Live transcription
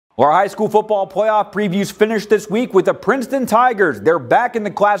Well, our high school football playoff previews finished this week with the Princeton Tigers. They're back in the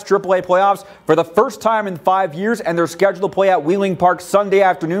Class AAA playoffs for the first time in 5 years, and they're scheduled to play at Wheeling Park Sunday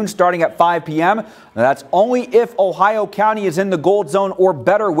afternoon starting at 5 p.m. Now, that's only if Ohio County is in the gold zone or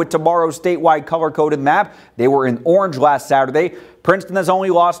better with tomorrow's statewide color-coded map. They were in orange last Saturday. Princeton has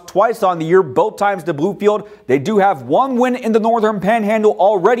only lost twice on the year, both times to Bluefield. They do have one win in the Northern Panhandle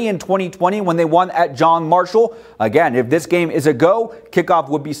already in 2020 when they won at John Marshall. Again, if this game is a go, kickoff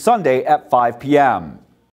would be Sunday at 5 p.m.